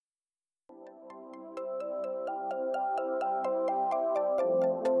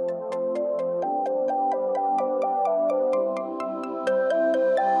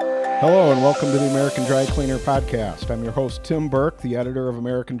Hello and welcome to the American Dry Cleaner podcast. I'm your host, Tim Burke, the editor of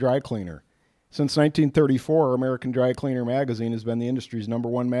American Dry Cleaner. Since 1934, American Dry Cleaner magazine has been the industry's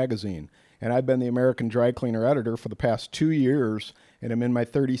 #1 magazine, and I've been the American Dry Cleaner editor for the past 2 years, and I'm in my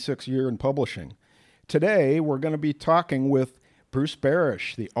 36th year in publishing. Today, we're going to be talking with Bruce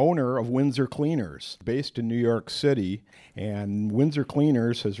Barish, the owner of Winzer Cleaners, based in New York City, and Winzer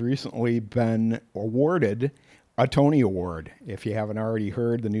Cleaners has recently been awarded a Tony Award. If you haven't already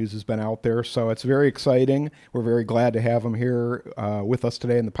heard, the news has been out there, so it's very exciting. We're very glad to have him here with us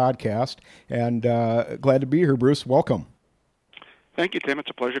today in the podcast, and glad to be here, Bruce. Welcome. Thank you, Tim. It's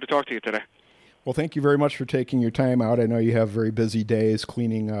a pleasure to talk to you today. Well, thank you very much for taking your time out. I know you have very busy days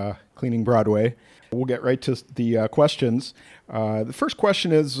cleaning Broadway. We'll get right to the questions. The first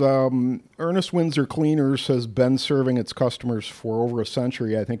question is, Ernest Winzer Cleaners has been serving its customers for over a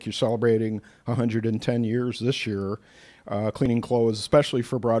century. I think you're celebrating 110 years this year, cleaning clothes, especially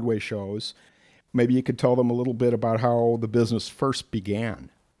for Broadway shows. Maybe you could tell them a little bit about how the business first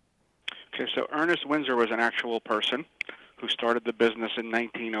began. Okay, so Ernest Winzer was an actual person who started the business in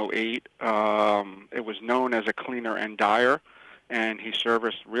 1908. It was known as a cleaner and dyer, and he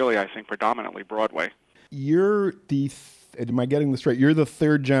serviced really, I think, predominantly Broadway. Am I getting this right? You're the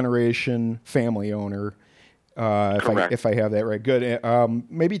third generation family owner, Correct. if I have that right. Good.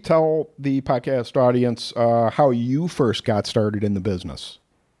 Maybe tell the podcast audience how you first got started in the business.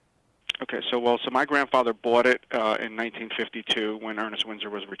 Okay, so my grandfather bought it in 1952 when Ernest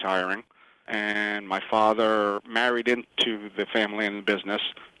Winzer was retiring, and my father married into the family and the business,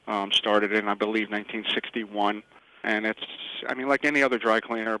 started in, I believe, 1961. And it's, like any other dry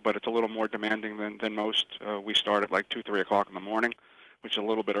cleaner, but it's a little more demanding than most. We start at like 2, 3 o'clock in the morning, which is a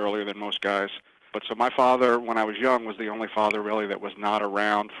little bit earlier than most guys. But so my father, when I was young, was the only father really that was not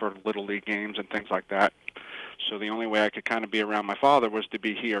around for Little League games and things like that. So the only way I could kind of be around my father was to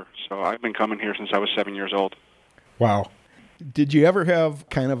be here. So I've been coming here since I was 7 years old. Wow. Did you ever have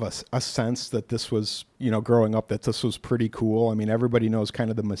kind of a sense that this was, growing up, that this was pretty cool? Everybody knows kind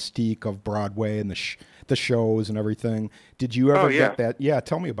of the mystique of Broadway and the shows and everything. Did you ever get that? Yeah,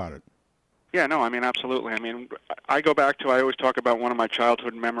 tell me about it. Yeah, no, absolutely. I go back to, I always talk about one of my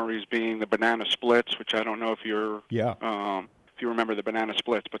childhood memories being the banana splits, which I don't know if you remember the banana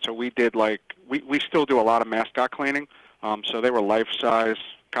splits, but so we did we still do a lot of mascot cleaning. So they were life-size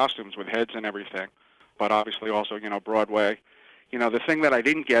costumes with heads and everything. But obviously also, Broadway. The thing that I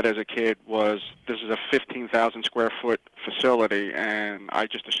didn't get as a kid was this is a 15,000 square foot facility, and I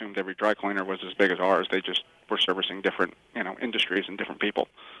just assumed every dry cleaner was as big as ours. They just were servicing different, industries and different people.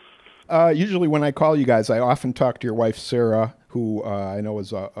 Usually when I call you guys, I often talk to your wife, Sarah, who I know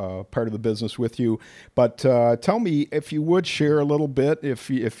is a part of the business with you. But tell me, if you would share a little bit, if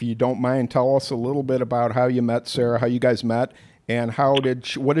you don't mind, tell us a little bit about how you met Sarah, how you guys met, and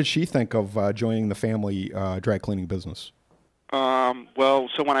what did she think of joining the family dry cleaning business?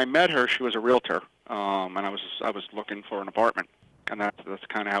 So when I met her, she was a realtor, and I was looking for an apartment, and that's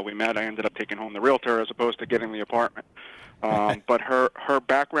kind of how we met. I ended up taking home the realtor as opposed to getting the apartment. But her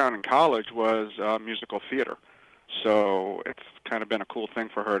background in college was musical theater, so it's kind of been a cool thing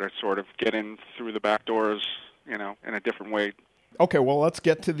for her to sort of get in through the back doors, in a different way. Okay, well, let's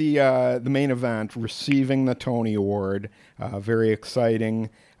get to the main event, receiving the Tony Award. Very exciting.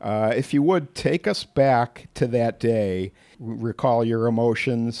 If you would, take us back to that day, recall your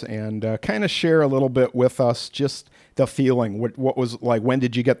emotions, and kind of share a little bit with us just the feeling. What was like, when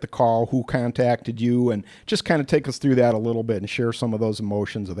did you get the call, who contacted you, and just kind of take us through that a little bit and share some of those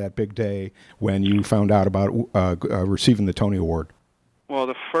emotions of that big day when you found out about receiving the Tony Award. Well,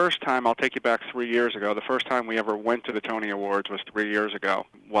 the first time, I'll take you back 3 years ago, the first time we ever went to the Tony Awards was 3 years ago.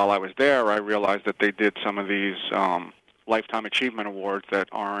 While I was there, I realized that they did some of these Lifetime Achievement Awards that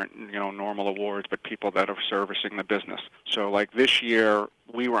aren't, normal awards, but people that are servicing the business. So like this year,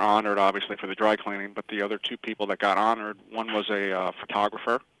 we were honored, obviously, for the dry cleaning, but the other two people that got honored, one was a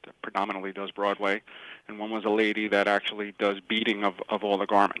photographer that predominantly does Broadway, and one was a lady that actually does beading of all the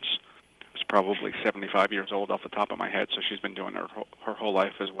garments. Probably 75 years old off the top of my head, so she's been doing her whole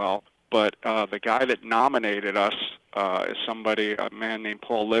life as well. But the guy that nominated us is a man named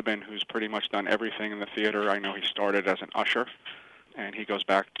Paul Libben, who's pretty much done everything in the theater. I know he started as an usher, and he goes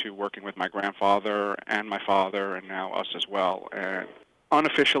back to working with my grandfather and my father, and now us as well. And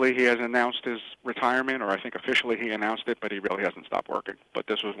unofficially, he has announced his retirement, or I think officially he announced it, but he really hasn't stopped working. But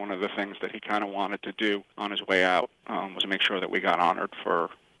this was one of the things that he kind of wanted to do on his way out, was to make sure that we got honored for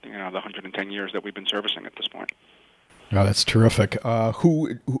the 110 years that we've been servicing at this point. Oh, that's terrific.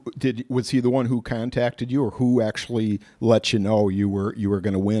 Was he the one who contacted you, or who actually let you know you were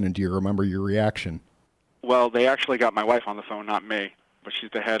going to win? And do you remember your reaction? Well, they actually got my wife on the phone, not me. but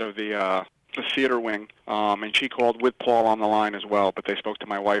she's the head of the theater wing, and she called with Paul on the line as well, but they spoke to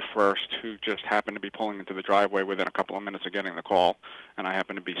my wife first, who just happened to be pulling into the driveway within a couple of minutes of getting the call, and I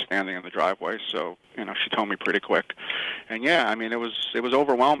happened to be standing in the driveway, so, she told me pretty quick. And yeah, I mean, it was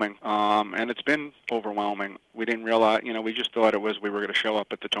overwhelming, and it's been overwhelming. We didn't realize, we just thought we were going to show up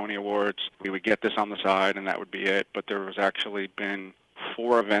at the Tony Awards, we would get this on the side, and that would be it, but there was actually been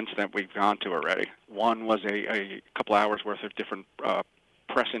 4 events that we've gone to already. One was a couple hours worth of different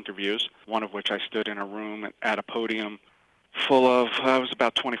press interviews, one of which I stood in a room at a podium full of, it was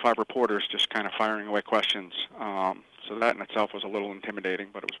about 25 reporters just kind of firing away questions. So that in itself was a little intimidating,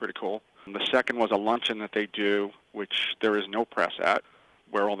 but it was pretty cool. And the second was a luncheon that they do, which there is no press at,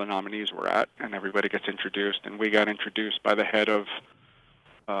 where all the nominees were at, and everybody gets introduced. And we got introduced by the head of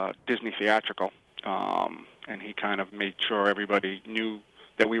Disney Theatrical, and he kind of made sure everybody knew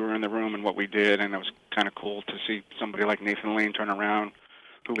that we were in the room and what we did, and it was kind of cool to see somebody like Nathan Lane turn around,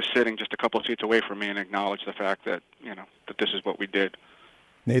 who was sitting just a couple of seats away from me, and acknowledge the fact that that this is what we did.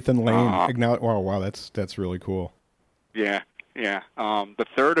 Nathan Lane acknowledge. Wow, that's really cool. Yeah. The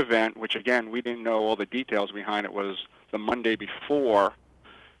third event, which again we didn't know all the details behind it, was the Monday before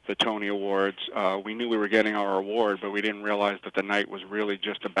the Tony Awards. We knew we were getting our award, but we didn't realize that the night was really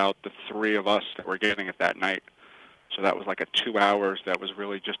just about the 3 of us that were getting it that night. So that was like a 2 hours that was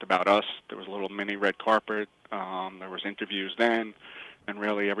really just about us. There was a little mini red carpet. There was interviews then. And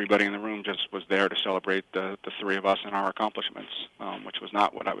really everybody in the room just was there to celebrate the 3 of us and our accomplishments, which was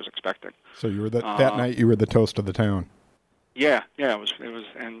not what I was expecting. So you were that night you were the toast of the town. Yeah, it was,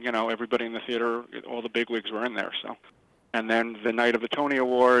 and everybody in the theater, all the bigwigs were in there. So, and then the night of the Tony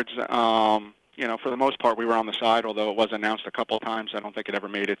Awards, for the most part we were on the side, although it was announced a couple of times. I don't think it ever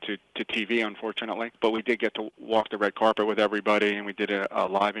made it to TV, unfortunately. But we did get to walk the red carpet with everybody, and we did a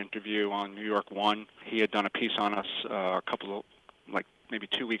live interview on New York One. He had done a piece on us a couple of, maybe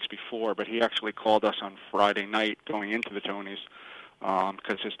 2 weeks before, but he actually called us on Friday night going into the Tonys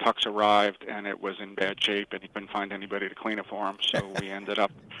because his tux arrived and it was in bad shape and he couldn't find anybody to clean it for him. So we ended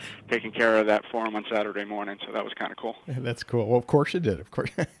up taking care of that for him on Saturday morning. So that was kind of cool. That's cool. Well, of course you did. Of course,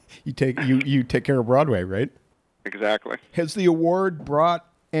 you take care of Broadway, right? Exactly. Has the award brought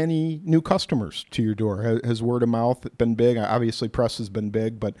any new customers to your door? Has word of mouth been big? Obviously, press has been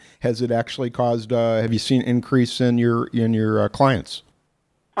big, but has it actually caused? Have you seen increase in your clients?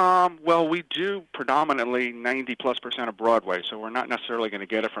 Well, we do predominantly 90+% of Broadway, so we're not necessarily going to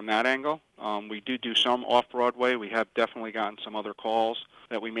get it from that angle. We do some off-Broadway. We have definitely gotten some other calls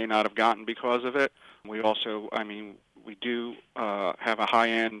that we may not have gotten because of it. We also, we do have a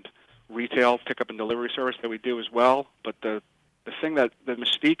high-end retail pickup and delivery service that we do as well, but the thing that the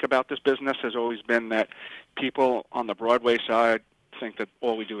mystique about this business has always been that people on the Broadway side think that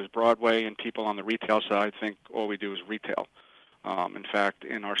all we do is Broadway, and people on the retail side think all we do is retail. In fact,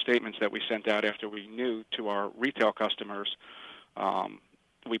 in our statements that we sent out after we knew to our retail customers,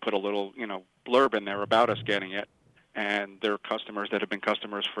 we put a little, blurb in there about us getting it. And there are customers that have been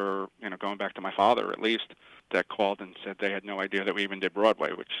customers for, going back to my father at least, that called and said they had no idea that we even did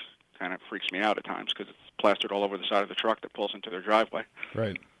Broadway, which kind of freaks me out at times because it's plastered all over the side of the truck that pulls into their driveway.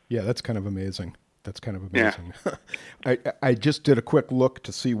 Right. Yeah, that's kind of amazing. Yeah. I just did a quick look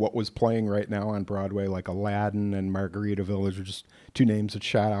to see what was playing right now on Broadway, like Aladdin and Margaritaville. Those are just 2 names that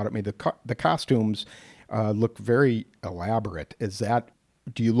shot out at me. The costumes look very elaborate.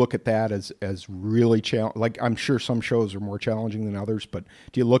 Do you look at that as really challenging? Like, I'm sure some shows are more challenging than others, but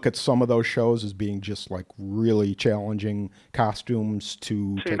do you look at some of those shows as being just like really challenging costumes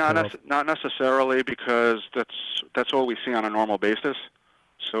to take care of? Not necessarily, because that's all we see on a normal basis.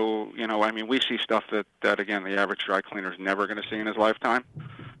 So, we see stuff that again, the average dry cleaner is never going to see in his lifetime.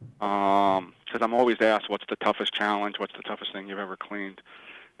 Because I'm always asked, what's the toughest challenge? What's the toughest thing you've ever cleaned?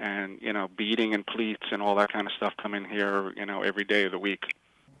 And, beading and pleats and all that kind of stuff come in here, every day of the week.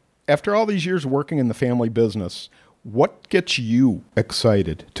 After all these years working in the family business, what gets you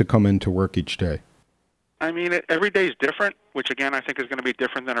excited to come into work each day? Every day is different, which again, I think is going to be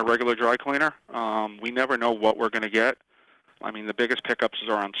different than a regular dry cleaner. We never know what we're going to get. The biggest pickups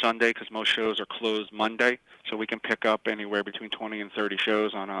are on Sunday because most shows are closed Monday, so we can pick up anywhere between 20 and 30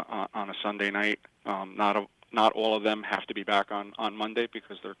 shows on a Sunday night. Not all of them have to be back on Monday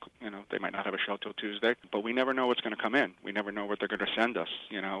because they might not have a show till Tuesday. But we never know what's going to come in. We never know what they're going to send us.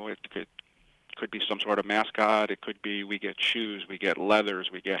 It could be some sort of mascot. It could be we get shoes, we get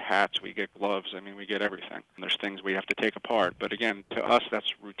leathers, we get hats, we get gloves. We get everything. And there's things we have to take apart. But again, to us,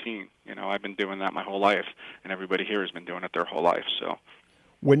 that's routine. I've been doing that my whole life, and everybody here has been doing it their whole life. So,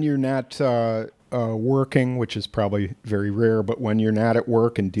 when you're not working, which is probably very rare, but when you're not at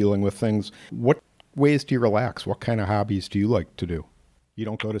work and dealing with things, what ways do you relax? What kind of hobbies do you like to do? You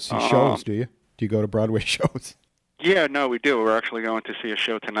don't go to see shows, do you? Do you go to Broadway shows? Yeah, no, we do. We're actually going to see a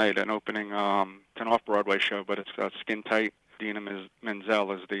show tonight, an off-Broadway show, but it's Skin Tight. Dina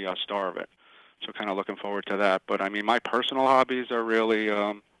Menzel is the star of it. So kind of looking forward to that. But, I mean, my personal hobbies are really,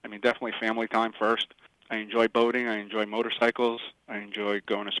 definitely family time first. I enjoy boating. I enjoy motorcycles. I enjoy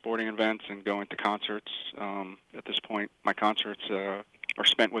going to sporting events and going to concerts. At this point, my concerts are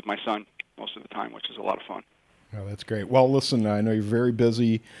spent with my son most of the time, which is a lot of fun. Oh, that's great. Well, listen, I know you're very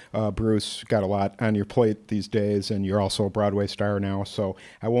busy, Bruce. Got a lot on your plate these days, and you're also a Broadway star now, so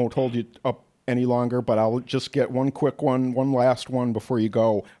I won't hold you up any longer, but I'll just get one last one before you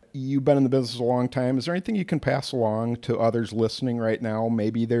go. You've been in the business a long time. Is there anything you can pass along to others listening right now?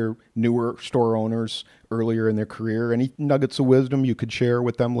 Maybe they're newer store owners earlier in their career. Any nuggets of wisdom you could share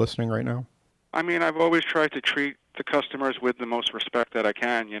with them listening right now? I mean, I've always tried to treat the customers with the most respect that I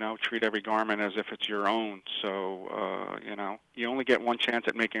can, treat every garment as if it's your own. So, you only get one chance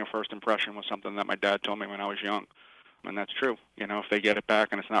at making a first impression, was something that my dad told me when I was young. And that's true. If they get it back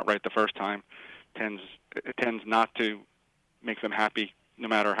and it's not right the first time, it tends not to make them happy no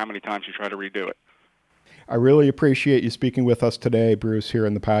matter how many times you try to redo it. I really appreciate you speaking with us today, Bruce, here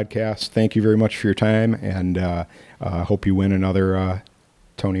in the podcast. Thank you very much for your time, and hope you win another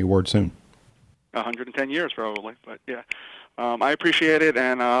Tony Award soon. 110 years probably, but yeah. I appreciate it,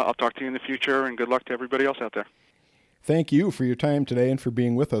 and I'll talk to you in the future, and good luck to everybody else out there. Thank you for your time today and for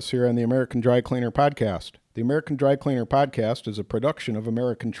being with us here on the American Dry Cleaner Podcast. The American Dry Cleaner Podcast is a production of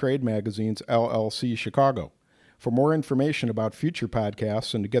American Trade Magazine's LLC Chicago. For more information about future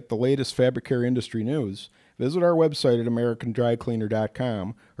podcasts and to get the latest fabric care industry news, visit our website at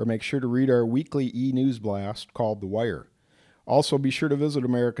americandrycleaner.com or make sure to read our weekly e-news blast called The Wire. Also, be sure to visit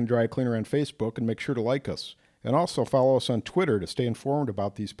American Dry Cleaner on Facebook and make sure to like us. And also follow us on Twitter to stay informed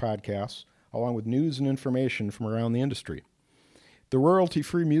about these podcasts, along with news and information from around the industry. The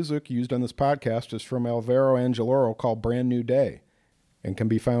royalty-free music used on this podcast is from Alvaro Angeloro called Brand New Day and can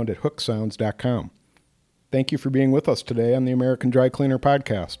be found at hooksounds.com. Thank you for being with us today on the American Dry Cleaner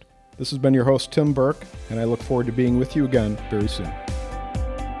Podcast. This has been your host, Tim Burke, and I look forward to being with you again very soon.